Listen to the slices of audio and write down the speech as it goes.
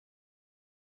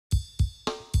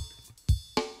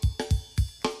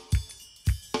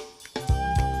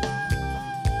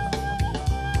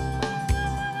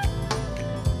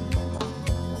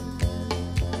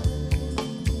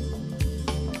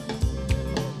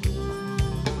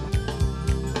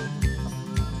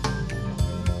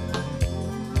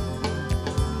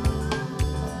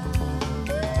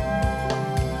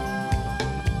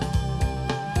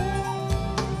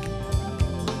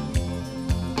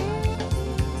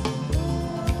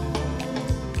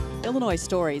Illinois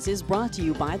Stories is brought to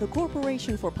you by the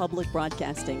Corporation for Public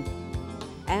Broadcasting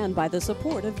and by the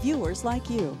support of viewers like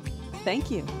you. Thank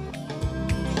you.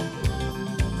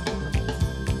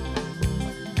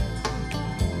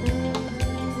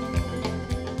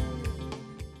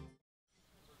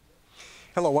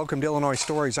 Hello, welcome to Illinois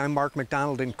Stories. I'm Mark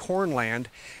McDonald in Cornland,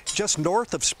 just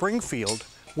north of Springfield,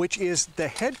 which is the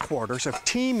headquarters of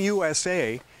Team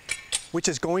USA, which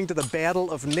is going to the Battle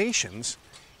of Nations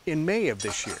in May of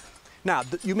this year. Now,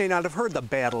 you may not have heard the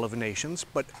Battle of Nations,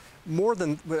 but more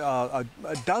than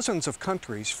dozens of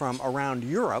countries from around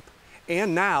Europe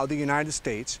and now the United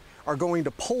States are going to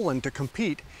Poland to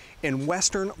compete in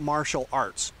Western martial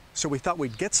arts. So we thought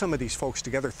we'd get some of these folks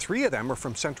together. 3 of them are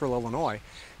from Central Illinois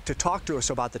to talk to us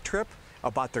about the trip,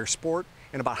 about their sport,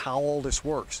 and about how all this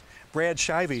works. Brad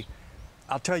Shivey,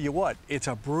 I'll tell you what, it's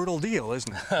a brutal deal,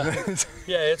 isn't it?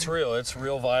 Yeah, it's real. It's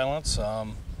real violence.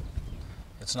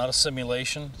 It's not a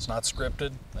simulation. It's not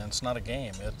scripted, and it's not a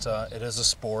game. It is a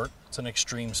sport. It's an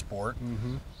extreme sport,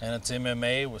 and it's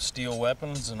MMA with steel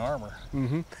weapons and armor.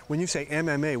 When you say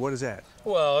MMA, what is that?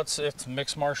 Well, it's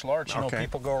mixed martial arts. You know, Okay.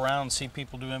 people go around and see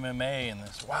people do MMA, and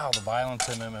it's, wow, the violence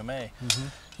in MMA.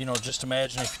 You know, just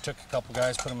imagine if you took a couple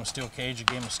guys, put them in a steel cage, you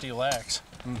gave them a steel axe.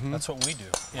 That's what we do.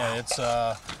 Yeah, it's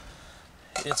not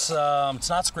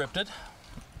scripted.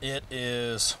 It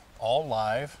is all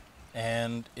live,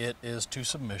 and it is to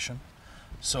submission.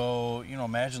 So, you know,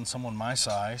 imagine someone my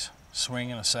size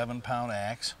swinging a 7-pound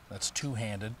axe that's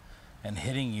two-handed and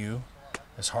hitting you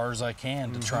as hard as I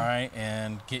can to try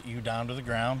and get you down to the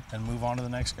ground and move on to the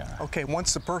next guy. Okay,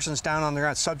 once the person's down on the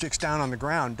ground, subject's down on the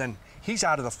ground, then he's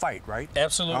out of the fight, right?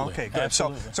 Absolutely. Okay, good.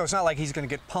 Absolutely. So it's not like he's going to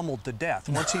get pummeled to death.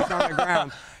 Once he's on the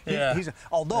ground, Yeah.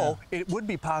 although it would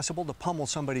be possible to pummel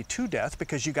somebody to death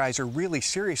because you guys are really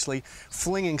seriously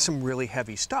flinging some really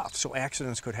heavy stuff. So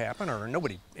accidents could happen, or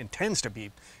nobody intends to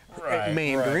be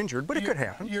maimed or injured, but it could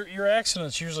happen. Your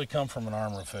accidents usually come from an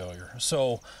armor failure.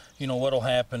 So, you know, what'll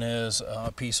happen is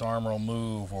a piece of armor will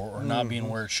move or not being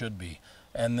where it should be.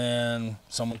 And then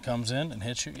someone comes in and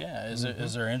hits you. Yeah,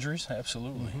 is there injuries?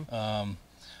 Absolutely.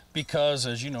 Because,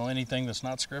 as you know, anything that's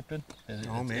not scripted,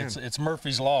 it's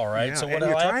Murphy's Law, right? Yeah. So and what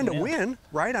you're happened, trying to win,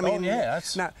 right? I mean, yeah.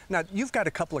 now you've got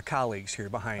a couple of colleagues here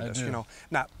behind us. do. You know,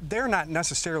 now they're not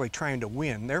necessarily trying to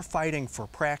win; they're fighting for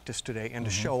practice today and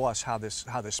to show us how this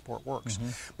sport works.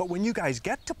 But when you guys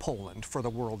get to Poland for the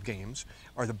World Games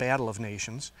or the Battle of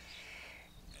Nations,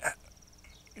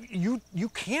 you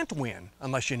can't win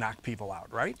unless you knock people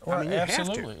out, right? Well, I mean, you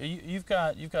absolutely. have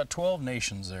to. You've got 12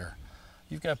 nations there.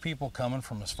 You've got people coming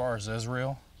from as far as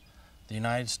Israel, the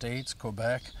United States,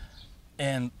 Quebec,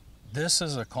 and this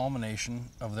is a culmination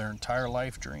of their entire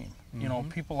life dream. You know,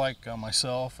 people like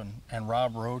myself and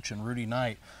Rob Roach and Rudy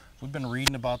Knight, we've been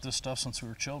reading about this stuff since we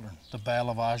were children. The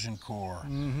Battle of Agincourt,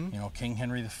 you know, King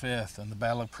Henry V and the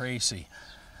Battle of Crécy.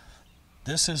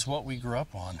 This is what we grew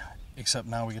up on, except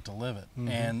now we get to live it.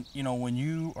 And, you know, when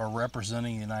you are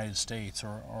representing the United States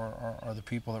or the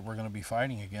people that we're going to be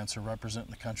fighting against or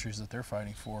representing the countries that they're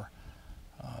fighting for,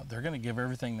 they're going to give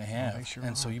everything they have. They sure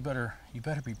and are. so you better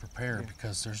be prepared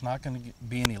because there's not going to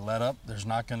be any let up. There's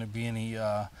not going to be any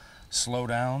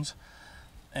slowdowns.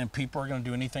 And people are going to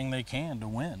do anything they can to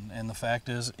win. And the fact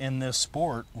is, in this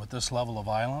sport, with this level of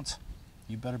violence,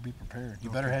 you better be prepared. You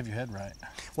better have your head right.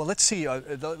 Well, let's see.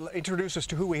 Introduce us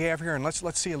to who we have here, and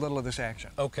let's see a little of this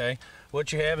action. Okay.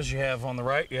 What you have is on the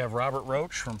right, you have Robert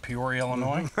Roach from Peoria,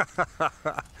 Illinois.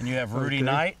 And you have Rudy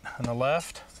Knight on the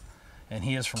left, and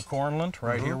he is from Cornland,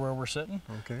 right here where we're sitting.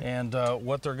 Okay. And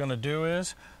what they're going to do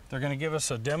is they're going to give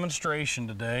us a demonstration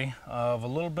today of a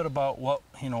little bit about what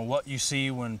you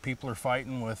see when people are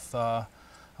fighting with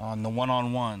on the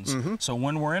one-on-ones. So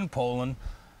when we're in Poland,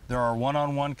 there are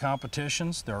one-on-one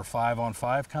competitions, there are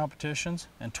 5-on-5 competitions,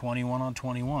 and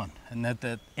 21-on-21. And at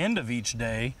the end of each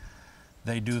day,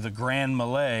 they do the grand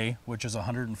melee, which is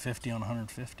 150 on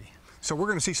 150. So we're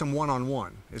going to see some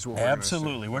one-on-one, is what we're Absolutely.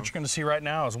 going to see. What you're going to see right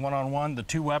now is one-on-one. The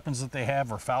 2 weapons that they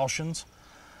have are falchions,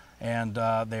 and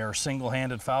they are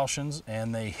single-handed falchions,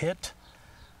 and they hit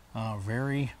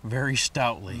very, very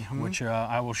stoutly, which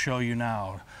I will show you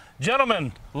now.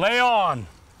 Gentlemen, lay on.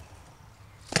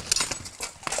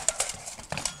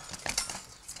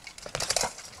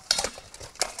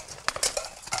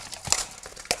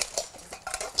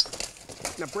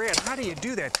 Now, Brad, how do you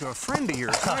do that to a friend of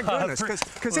yours? My goodness,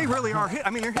 because they really are hit.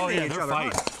 I mean, they're hitting each other.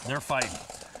 They're fighting.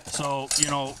 So, you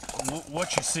know,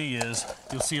 what you see is,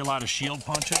 you'll see a lot of shield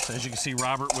punches. As you can see,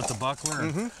 Robert with the buckler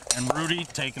and Rudy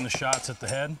taking the shots at the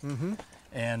head.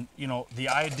 And, you know, the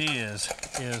idea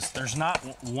is there's not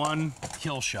one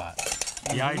kill shot.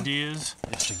 The idea is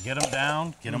to get them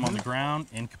down, get them on the ground,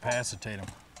 incapacitate them.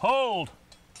 hold.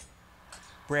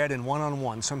 Brad, in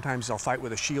one-on-one, sometimes they'll fight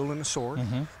with a shield and a sword.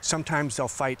 Sometimes they'll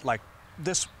fight like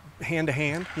this, hand to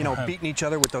hand, you know, beating each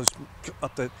other with those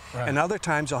up the, and other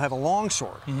times they'll have a long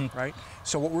sword, right?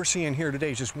 So what we're seeing here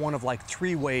today is just one of like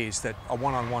 3 ways that a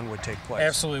one-on-one would take place.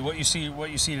 Absolutely. What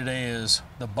you see today is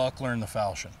the buckler and the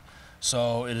falchion.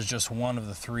 So it is just one of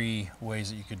the 3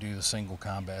 ways that you could do the single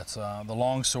combats. The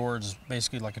long sword is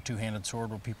basically like a 2-handed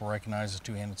sword, what people recognize as a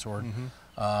 2-handed sword.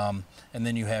 And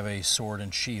then you have a sword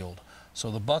and shield. So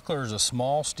the buckler is a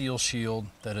small steel shield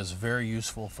that is very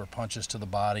useful for punches to the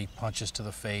body, punches to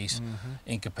the face,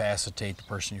 incapacitate the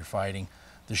person you're fighting.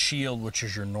 The shield, which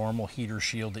is your normal heater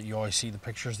shield that you always see the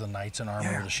pictures, the knights in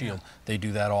armor with the shield, they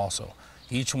do that also.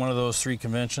 Each one of those 3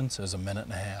 conventions is 1.5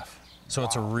 minutes. So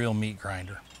it's a real meat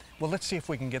grinder. Well, let's see if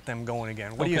we can get them going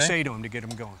again. What do you say to them to get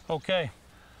them going? Okay.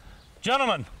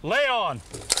 Gentlemen, lay on.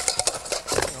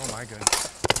 Oh my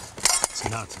goodness. It's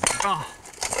nuts. Oh.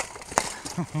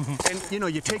 And you know,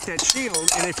 you take that shield,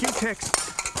 and if you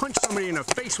punch somebody in the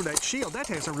face with that shield, that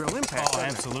has a real impact. Oh,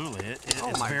 absolutely.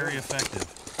 It's very effective.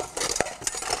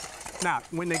 Now,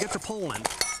 when they get to Poland,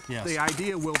 yes, the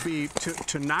idea will be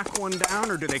to knock one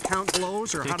down, or do they count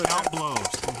blows, or how do they count blows?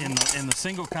 In the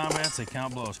single combats, they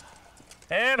count blows.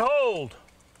 And hold.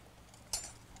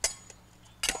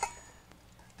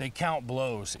 They count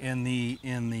blows. In the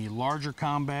larger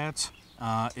combats,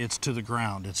 it's to the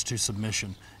ground, it's to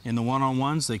submission. In the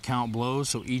one-on-ones, they count blows,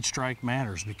 so each strike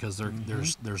matters because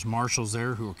there's marshals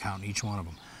there who will count each one of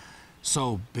them.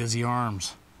 So busy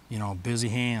arms, you know, busy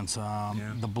hands.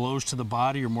 The blows to the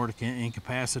body are more to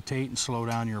incapacitate and slow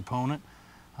down your opponent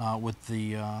with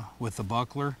the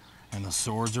buckler, and the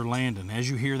swords are landing. As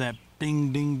you hear that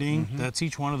ding, ding, ding, that's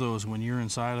each one of those. When you're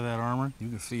inside of that armor, you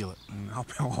can feel it.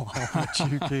 I'll bet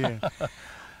you can.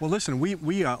 Well, listen,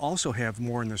 we also have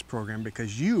more in this program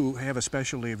because you have a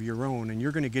specialty of your own, and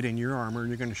you're going to get in your armor and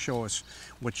you're going to show us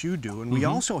what you do. And we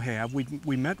also have,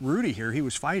 we met Rudy here, he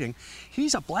was fighting.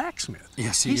 He's a blacksmith.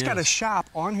 Yes, He's got a shop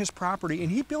on his property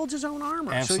and he builds his own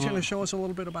armor. Absolutely. So he's going to show us a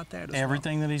little bit about that as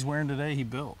Everything that he's wearing today, he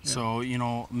built. Yeah. So, you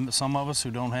know, some of us who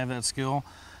don't have that skill,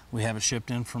 we have it shipped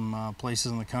in from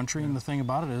places in the country. And the thing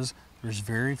about it is, there's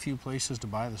very few places to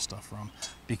buy this stuff from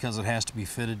because it has to be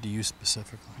fitted to you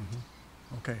specifically.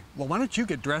 Okay. Well, why don't you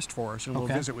get dressed for us and we'll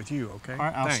visit with you, okay? All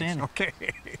right, outstanding. Okay.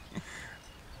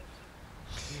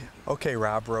 Okay,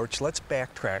 Rob Roach, let's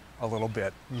backtrack a little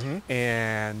bit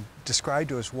and describe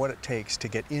to us what it takes to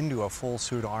get into a full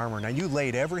suit of armor. Now, you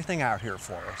laid everything out here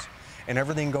for us, and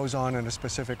everything goes on in a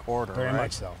specific order, Very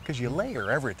much so. Because you layer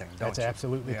everything, don't you? That's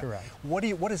absolutely correct. What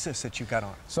is this that you got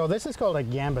on? So this is called a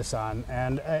gambeson,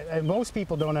 and most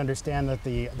people don't understand that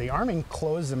the arming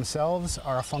clothes themselves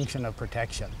are a function of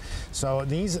protection. So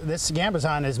this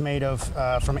gambeson is made of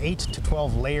from 8 to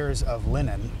 12 layers of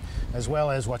linen, as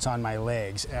well as what's on my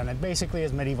legs, and it basically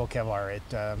is medieval Kevlar.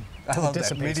 I love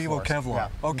that, medieval Kevlar.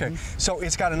 Yeah. Okay, so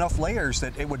it's got enough layers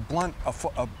that it would blunt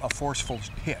a forceful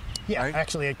hit. Yeah, right?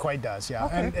 Actually it quite does, yeah.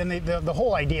 Okay. And the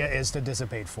whole idea is to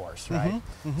dissipate force, right?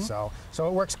 So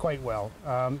it works quite well.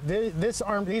 These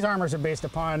armors are based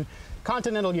upon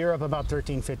continental Europe about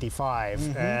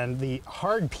 1355, and the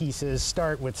hard pieces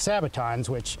start with sabatons,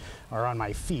 which are on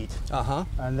my feet.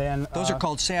 And then those are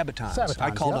called sabatons.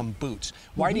 I call them boots.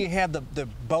 Why do you have the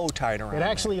bow tied around? It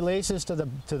actually laces to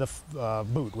the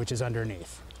boot, which is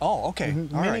underneath. Oh, okay.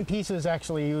 Many pieces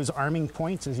actually use arming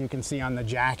points, as you can see on the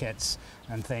jackets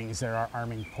and things. There are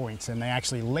arming points, and they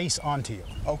actually lace onto you.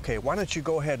 Okay, why don't you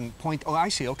go ahead and point? Oh, I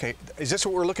see. Okay, is this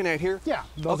what we're looking at here? Yeah,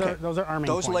 those are arming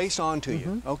points. Those lace onto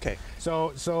you. Okay.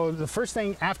 So the first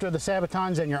thing after the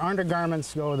sabatons and your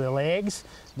undergarments go the legs.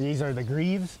 These are the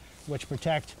greaves, which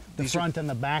protect the front and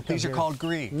the back. These are called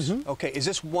greaves. Okay, is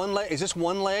this one leg? Is this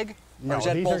one leg? No, or is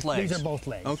that both legs? These are both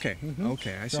legs. Okay,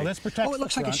 okay, I see. So this protects it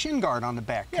looks like a shin guard on the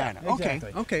back, kind of. Exactly.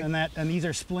 Okay, okay. And these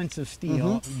are splints of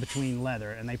steel between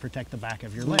leather, and they protect the back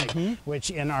of your leg,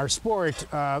 which in our sport,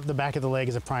 the back of the leg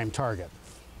is a prime target.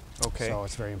 Okay. So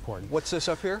it's very important. What's this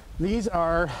up here? These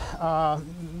are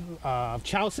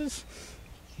chouses.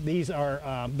 These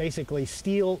are basically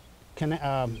steel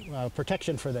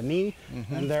protection for the knee,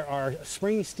 and there are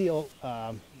spring steel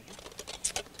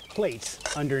plates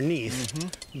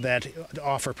underneath that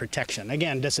offer protection.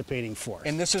 Again, dissipating force.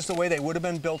 And this is the way they would have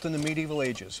been built in the medieval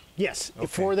ages? Yes,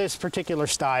 for this particular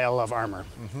style of armor.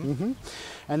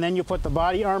 And then you put the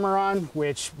body armor on,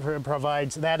 which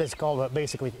provides, that is called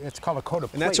basically, it's called a coat of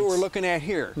plates. And that's what we're looking at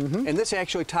here. And this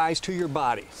actually ties to your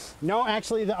body. No,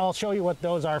 actually, I'll show you what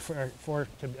those are for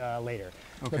later.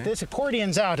 Okay. But this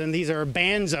accordions out, and these are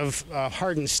bands of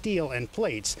hardened steel and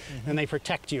plates, and they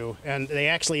protect you, and they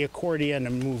actually accordion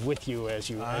and move with you as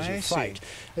you fight.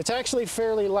 It's actually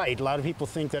fairly light. A lot of people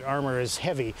think that armor is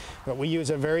heavy, but we use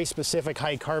a very specific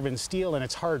high carbon steel, and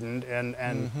it's hardened, and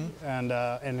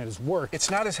it is worked.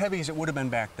 It's not as heavy as it would have been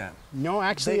back then. No,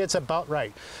 actually, it's about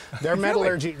right. Their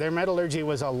metallurgy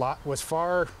was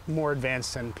far more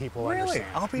advanced than people understand.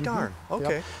 I'll be darned.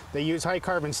 Okay. Yep. They use high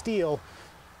carbon steel,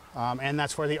 and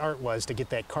that's where the art was, to get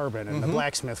that carbon, and the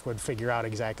blacksmith would figure out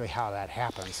exactly how that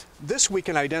happens. This we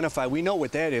can identify. We know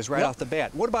what that is right off the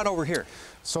bat. What about over here?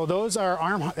 So those are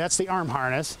that's the arm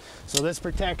harness. So this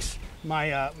protects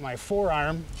my my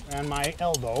forearm and my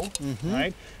elbow,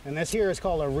 right? And this here is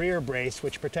called a rear brace,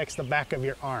 which protects the back of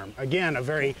your arm. Again, a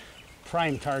very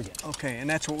prime target. Okay, and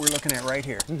that's what we're looking at right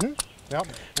here. Yep.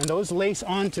 And those lace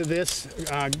onto this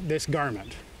this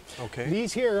garment. Okay.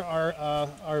 These here are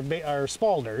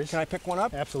spalders. Can I pick one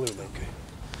up? Absolutely. Okay.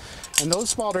 And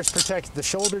those spalders protect the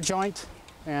shoulder joint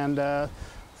and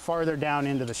farther down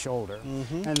into the shoulder.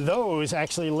 And those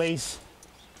actually lace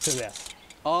to this.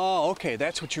 Oh, okay.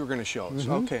 That's what you were going to show us.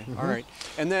 Okay. All right.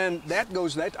 And then that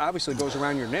obviously goes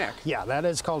around your neck. Yeah, that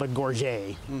is called a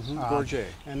gorget. Gorget.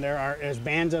 And there's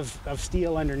bands of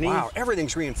steel underneath. Wow,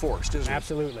 everything's reinforced, isn't it?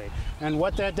 Absolutely. And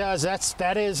what that does,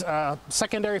 that is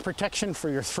secondary protection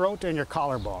for your throat and your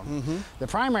collarbone. The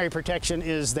primary protection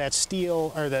is that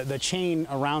steel, or the chain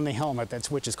around the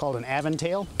helmet, which is called an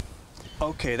aventail.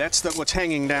 Okay, that's what's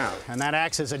hanging down. And that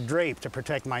acts as a drape to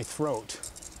protect my throat.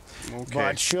 Okay.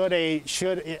 But should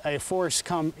a force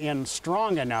come in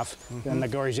strong enough, then the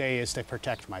gorget is to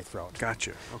protect my throat.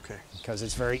 Gotcha. Okay. Because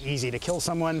it's very easy to kill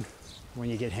someone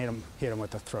when you hit them with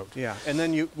the throat. Yeah. And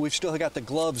then we've still got the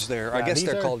gloves there. I guess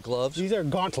they're called gloves. These are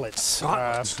gauntlets.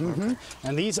 Okay.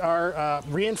 And these are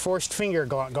reinforced finger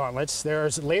gauntlets.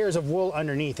 There's layers of wool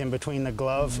underneath in between the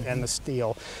glove and the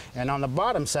steel. And on the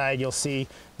bottom side, you'll see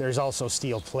there's also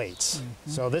steel plates.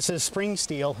 So this is spring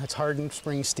steel. It's hardened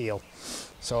spring steel.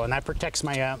 So, and that protects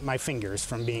my my fingers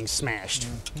from being smashed.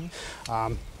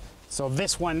 So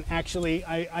this one, actually,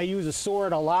 I use a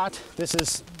sword a lot.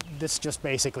 This just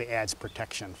basically adds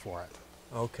protection for it.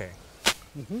 Okay.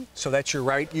 So that's your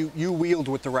right. You wield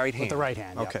with the right hand. With the right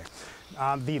hand. Okay.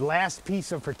 Yep. The last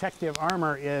piece of protective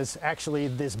armor is actually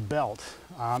this belt.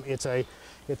 It's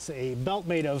a belt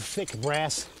made of thick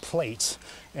brass plates,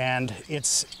 and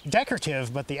it's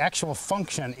decorative, but the actual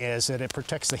function is that it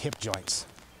protects the hip joints.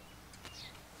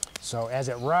 So as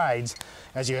it rides,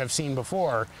 as you have seen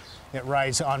before, it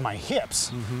rides on my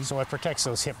hips, so it protects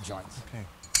those hip joints. Okay.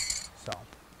 So,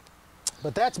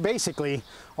 but that's basically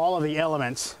all of the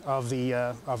elements of the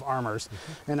of armors,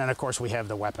 and then of course we have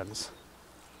the weapons.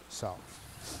 So,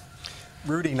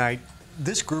 Rudy Knight,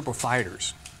 this group of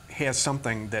fighters has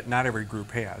something that not every group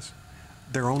has: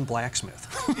 their own blacksmith.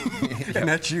 And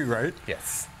that's you, right?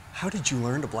 Yes. How did you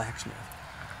learn to blacksmith?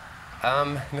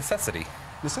 Necessity.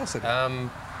 Necessity.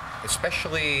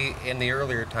 Especially in the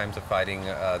earlier times of fighting,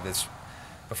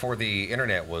 before the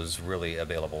internet was really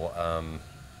available,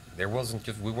 we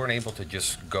weren't able to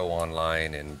just go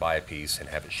online and buy a piece and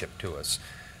have it shipped to us.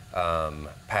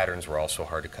 Patterns were also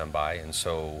hard to come by, and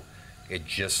so it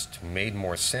just made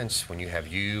more sense when you have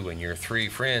you and your 3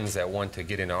 friends that want to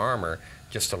get into armor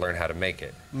just to learn how to make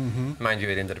it. Mind you,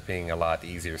 it ended up being a lot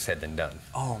easier said than done.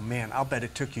 Oh man, I'll bet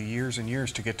it took you years and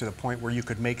years to get to the point where you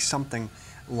could make something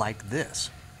like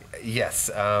this. Yes.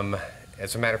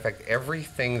 As a matter of fact,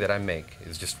 everything that I make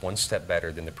is just one step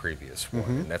better than the previous one,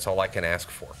 and that's all I can ask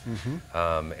for.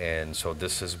 And so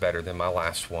this is better than my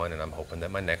last one, and I'm hoping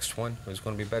that my next one is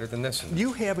going to be better than this one.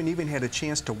 You haven't even had a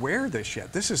chance to wear this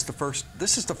yet. This is the first.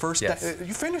 Yes.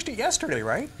 You finished it yesterday,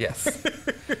 right? Yes.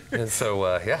 And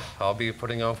so, yeah, I'll be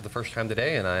putting on for the first time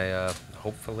today, and I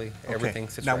hopefully everything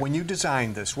sits Now, right. when you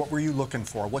designed this, what were you looking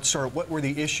for? What were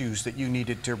the issues that you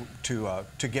needed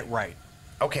to get right?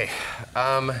 Okay.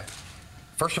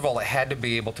 First of all, it had to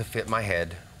be able to fit my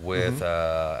head with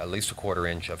at least a 1/4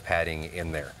 inch of padding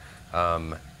in there.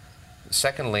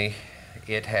 Secondly,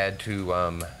 it had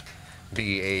to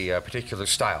be a particular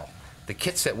style. The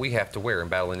kits that we have to wear in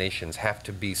Battle of Nations have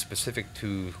to be specific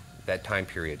to that time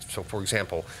period. So, for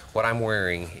example, what I'm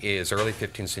wearing is early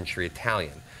 15th century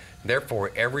Italian.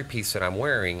 Therefore, every piece that I'm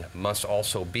wearing must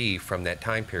also be from that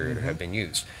time period or have been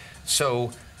used.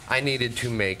 So I needed to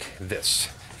make this.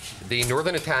 The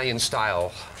Northern Italian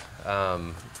style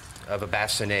of a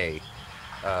bassinet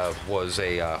was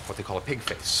what they call a pig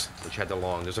face, which had the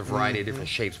long, there's a variety of different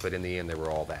shapes, but in the end they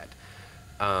were all that.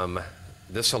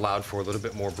 This allowed for a little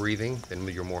bit more breathing than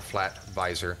your more flat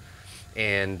visor.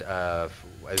 And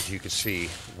as you can see,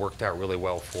 worked out really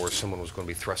well for someone who was going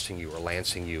to be thrusting you or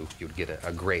lancing you. You would get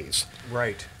a graze.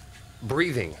 Right.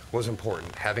 Breathing was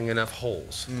important, having enough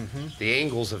holes. The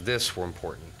angles of this were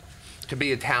important. To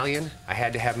be Italian, I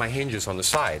had to have my hinges on the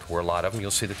side, where a lot of them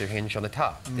you'll see that they're hinged on the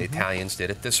top. The Italians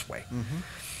did it this way.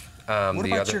 What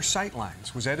about your sight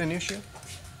lines? Was that an issue?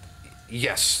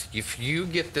 Yes. If you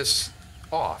get this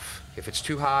off, if it's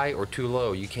too high or too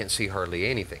low, you can't see hardly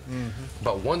anything.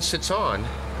 But once it's on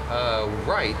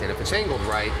right, and if it's angled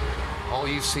right, all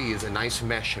you see is a nice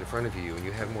mesh in front of you, and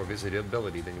you have more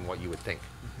visibility than what you would think.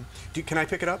 Can I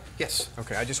pick it up? Yes.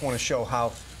 Okay, I just want to show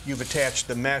how you've attached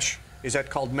the mesh. Is that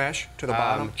called mesh to the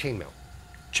bottom? Chainmail.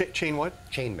 Chain what?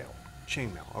 Chainmail.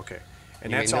 Chainmail, okay.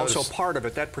 And You may that's also notice- part of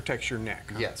it. That protects your neck.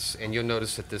 Huh? Yes, and you'll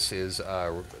notice that this is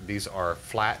these are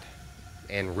flat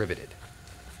and riveted.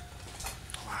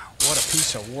 Wow, what a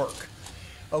piece of work.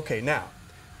 Okay, now,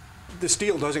 the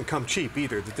steel doesn't come cheap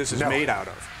either that this is No. made out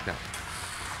of. No.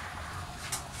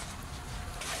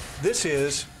 This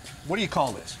is, what do you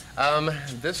call this?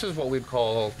 This is what we'd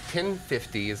call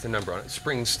 1050 is the number on it,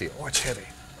 spring steel. Oh, it's heavy.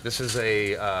 This is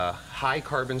a high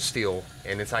carbon steel,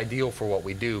 and it's ideal for what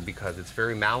we do because it's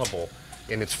very malleable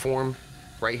in its form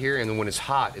right here, and then when it's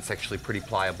hot, it's actually pretty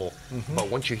pliable. But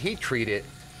once you heat treat it,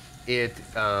 it's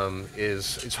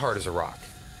hard as a rock.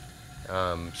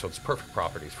 So it's perfect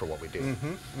properties for what we do.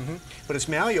 But it's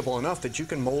malleable enough that you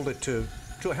can mold it to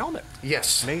a helmet.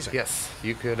 Yes. Amazing. Yes.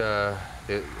 You could,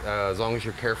 as long as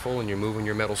you're careful and you're moving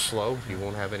your metal slow, you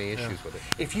won't have any issues with it.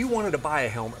 If you wanted to buy a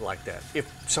helmet like that,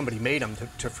 if somebody made them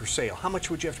for sale, how much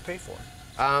would you have to pay for it?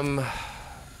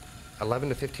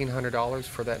 $1,100 to $1,500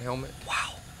 for that helmet.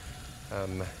 Wow.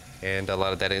 And a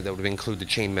lot of that would include the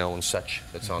chainmail and such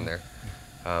that's on there.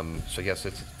 So yes,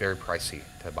 it's very pricey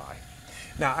to buy.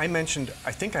 Now, I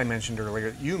think I mentioned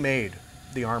earlier, you made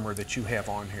the armor that you have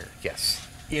on here Yes.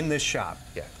 in this shop.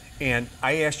 Yeah. And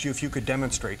I asked you if you could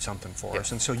demonstrate something for us.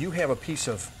 Yes. And so you have a piece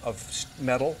of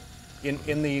metal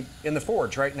in the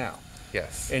forge right now.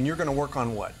 Yes. And you're going to work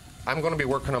on what? I'm going to be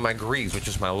working on my greaves, which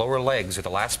is my lower legs, are the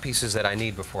last pieces that I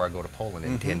need before I go to Poland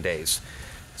in 10 days.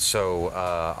 So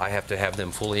I have to have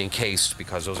them fully encased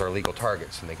because those are legal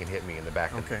targets and they can hit me in the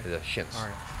back of the shins. All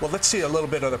right. Well, let's see a little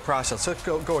bit of the process. Let's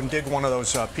go and dig one of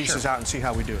those pieces out and see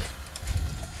how we do it.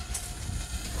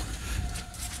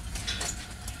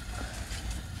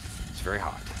 It's very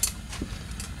hot.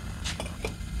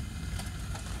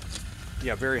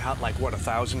 Yeah, very hot, like what,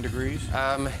 1,000 degrees?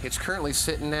 It's currently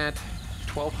sitting at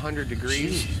 1,200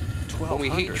 degrees. Jeez, When we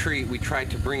heat 1,200. treat, we try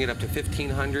to bring it up to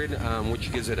 1,500,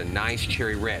 which gives it a nice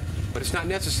cherry red. But it's not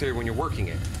necessary when you're working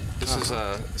it. This is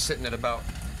sitting at about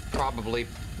probably,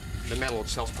 the metal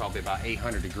itself is probably about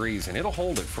 800 degrees, and it'll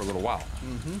hold it for a little while.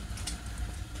 And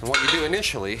what you do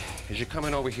initially is you come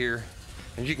in over here,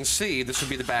 and you can see this would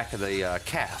be the back of the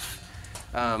calf.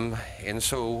 And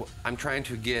so I'm trying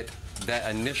to get that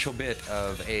initial bit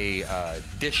of a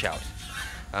dish out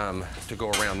to go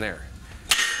around there.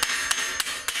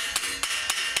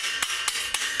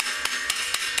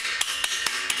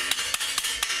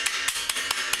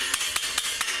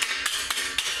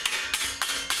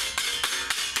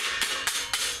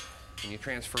 And you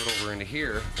transfer it over into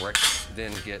here, where I can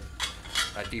then get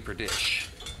a deeper dish.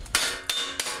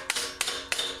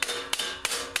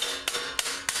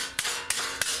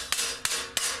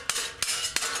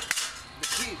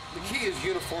 The key is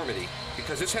uniformity,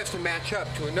 because this has to match up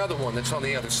to another one that's on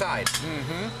the other side.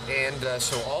 And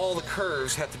so all the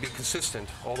curves have to be consistent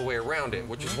all the way around it,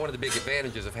 which is one of the big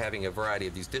advantages of having a variety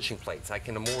of these dishing plates. I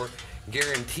can more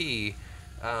guarantee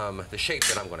the shape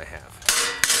that I'm going to have.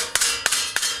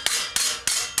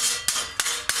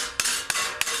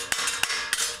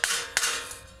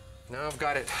 Now I've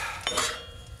got it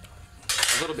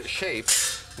a little bit shaped.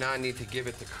 Now I need to give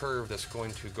it the curve that's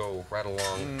going to go right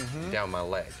along down my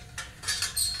leg,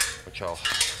 which I'll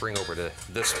bring over to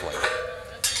this plate.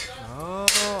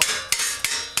 Oh.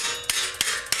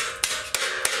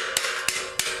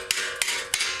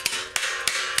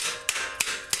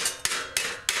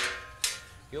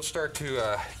 You'll start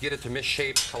to get it to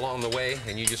misshape along the way,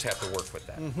 and you just have to work with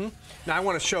that. Now I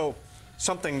want to show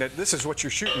something that this is what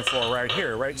you're shooting for right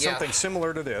here, right? Yeah. Something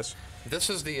similar to this. This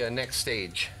is the next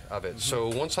stage of it. So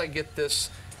once I get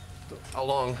this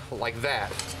along like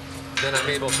that, then I'm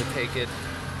able to take it,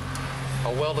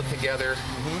 I'll weld it together,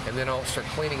 and then I'll start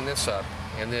cleaning this up.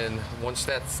 And then once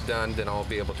that's done, then I'll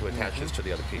be able to attach this to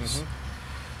the other piece.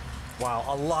 Wow,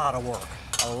 a lot of work.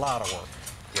 A lot of work.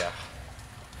 Yeah.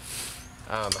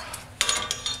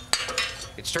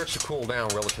 It starts to cool down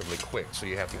relatively quick, so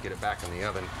you have to get it back in the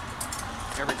oven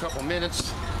every couple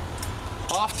minutes.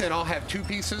 Often I'll have two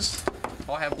pieces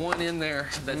I'll have one in there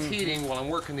that's heating while I'm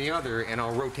working the other, and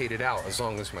I'll rotate it out as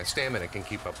long as my stamina can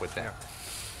keep up with that.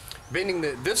 Bending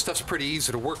this stuff's pretty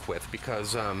easy to work with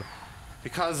because of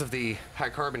the high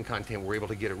carbon content, we're able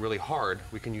to get it really hard.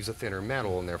 We can use a thinner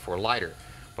metal and therefore lighter.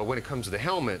 But when it comes to the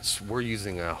helmets, we're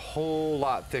using a whole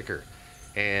lot thicker,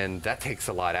 and that takes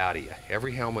a lot out of you.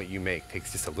 Every helmet you make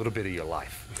takes just a little bit of your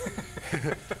life.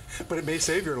 But it may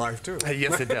save your life too.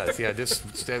 Yes, it does. Yeah,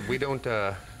 we don't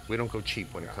go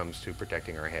cheap when it comes to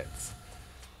protecting our heads.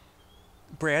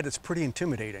 Brad, it's pretty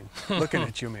intimidating looking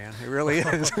at you, man. It really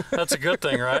is. That's a good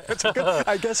thing, right?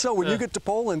 I guess so. When you get to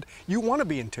Poland, you want to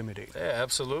be intimidated. Yeah,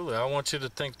 absolutely. I want you to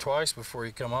think twice before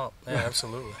you come up. Yeah,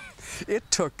 absolutely. It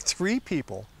took 3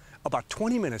 people about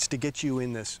 20 minutes to get you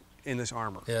in this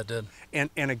armor. Yeah, it did. And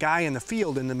a guy in the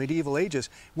field in the medieval ages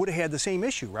would have had the same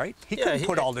issue, right? He couldn't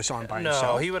put all this on by himself.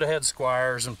 No, he would have had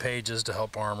squires and pages to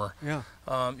help armor. Yeah.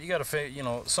 You got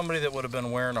to, somebody that would have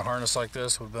been wearing a harness like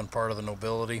this would have been part of the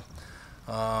nobility.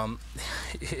 It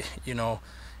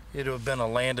would have been a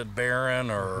landed baron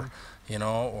or,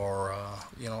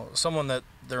 someone that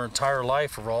their entire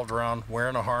life revolved around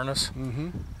wearing a harness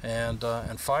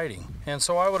and fighting. And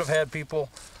so I would have had people,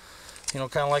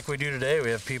 kind of like we do today.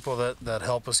 We have people that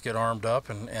help us get armed up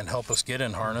and help us get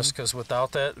in harness, because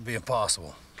without that, it'd be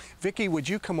impossible. Vicki, would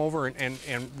you come over and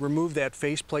remove that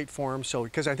faceplate for him?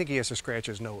 Because I think he has to scratch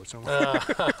his nose.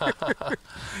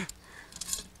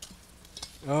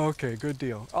 Okay, good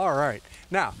deal. All right.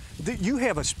 Now, you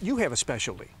have a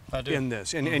specialty in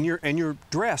this, and you're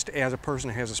dressed as a person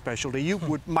who has a specialty.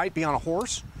 You might be on a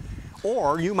horse,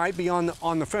 or you might be on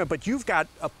the front, but you've got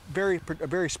a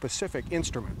very specific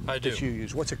instrument that you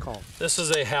use. What's it called? This is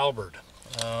a halberd.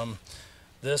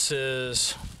 This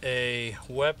is a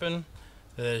weapon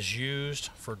that is used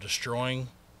for destroying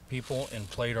people in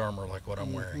plate armor like what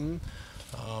I'm wearing.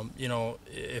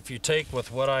 If you take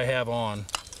with what I have on,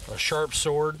 a sharp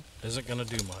sword isn't going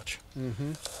to do much.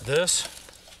 This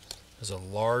is a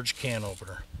large can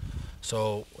opener.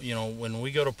 So, when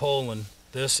we go to Poland,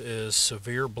 this is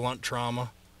severe blunt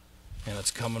trauma, and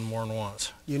it's coming more than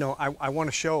once. I want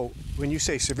to show, when you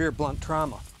say severe blunt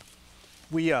trauma,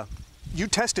 you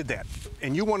tested that,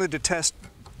 and you wanted to test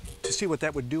to see what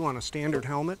that would do on a standard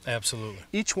helmet. Absolutely.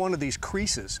 Each one of these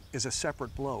creases is a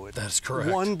separate blow. That's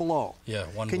correct. One blow. Yeah,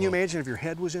 one blow. Can you imagine if your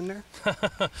head was in there?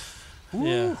 Ooh,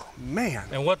 yeah, man.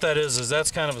 And what that is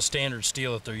that's kind of a standard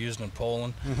steel that they're using in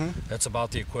Poland. That's about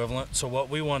the equivalent. So what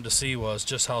we wanted to see was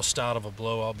just how stout of a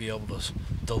blow I'll be able to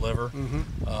deliver.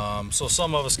 So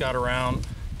some of us got around,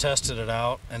 tested it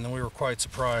out, and then we were quite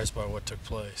surprised by what took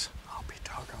place. I'll be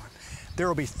doggone. There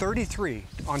will be 33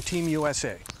 on Team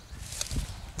USA.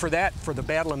 For the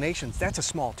Battle of Nations, that's a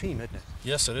small team, isn't it?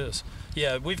 Yes, it is.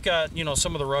 Yeah, we've got,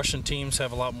 some of the Russian teams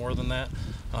have a lot more than that.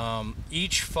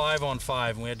 Each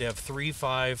 5-on-5, we had to have 3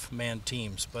 5-man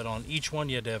teams, but on each one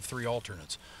you had to have 3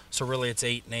 alternates. So really it's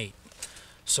 8 and 8.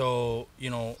 So,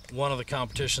 one of the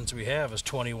competitions we have is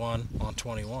 21 on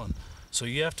 21. So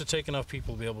you have to take enough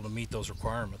people to be able to meet those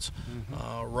requirements.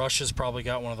 Russia's probably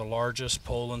got one of the largest.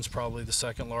 Poland's probably the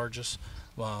second largest.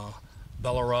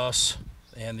 Belarus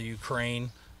and the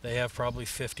Ukraine, they have probably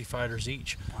 50 fighters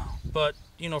each. Wow. But,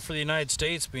 for the United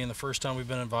States, being the first time we've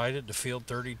been invited to field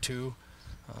 32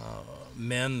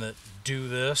 men that do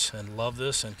this and love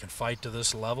this and can fight to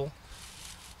this level,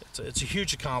 it's a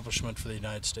huge accomplishment for the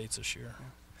United States this year.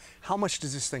 How much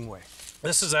does this thing weigh?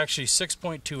 This is actually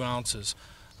 6.2 ounces.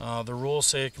 The rules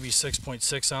say it can be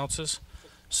 6.6 ounces.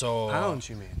 So pounds,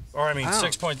 you mean? Or I mean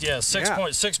pounds.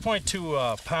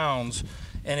 6.2 pounds,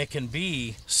 and it can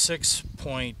be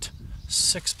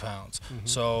 6.6 pounds.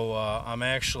 So I'm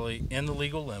actually in the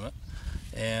legal limit,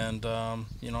 and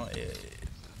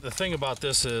the thing about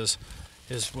this is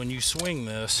when you swing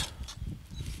this,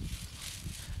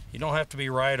 you don't have to be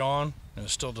right on, and it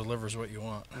still delivers what you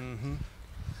want.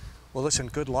 Well, listen,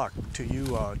 good luck to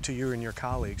you and your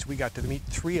colleagues. We got to meet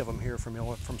 3 of them here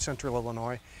from Central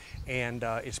Illinois, and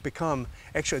Springfield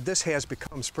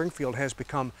has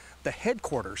become the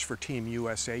headquarters for Team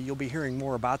USA. You'll be hearing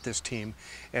more about this team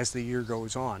as the year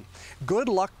goes on. Good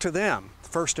luck to them,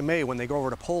 1st of May, when they go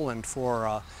over to Poland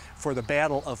for the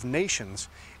Battle of Nations.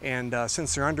 And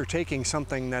since they're undertaking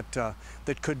something that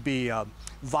could be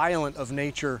violent of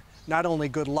nature, not only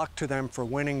good luck to them for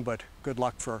winning, but good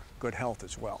luck for good health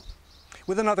as well.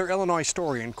 With another Illinois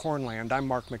story in Cornland, I'm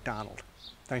Mark McDonald.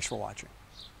 Thanks for watching.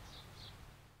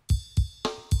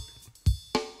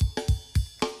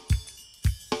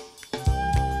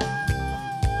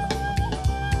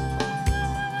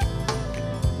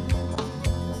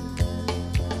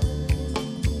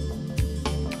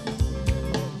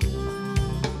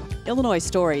 Illinois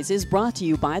Stories is brought to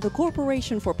you by the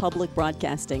Corporation for Public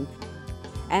Broadcasting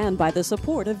and by the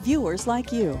support of viewers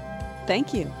like you.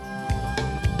 Thank you.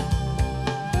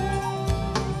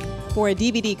 For a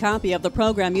DVD copy of the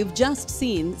program you've just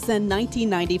seen, send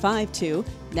 $19.95 to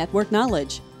Network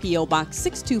Knowledge, P.O. Box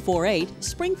 6248,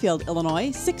 Springfield,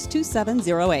 Illinois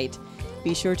 62708.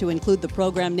 Be sure to include the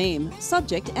program name,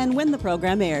 subject, and when the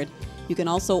program aired. You can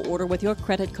also order with your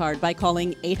credit card by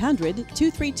calling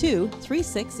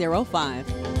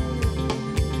 800-232-3605.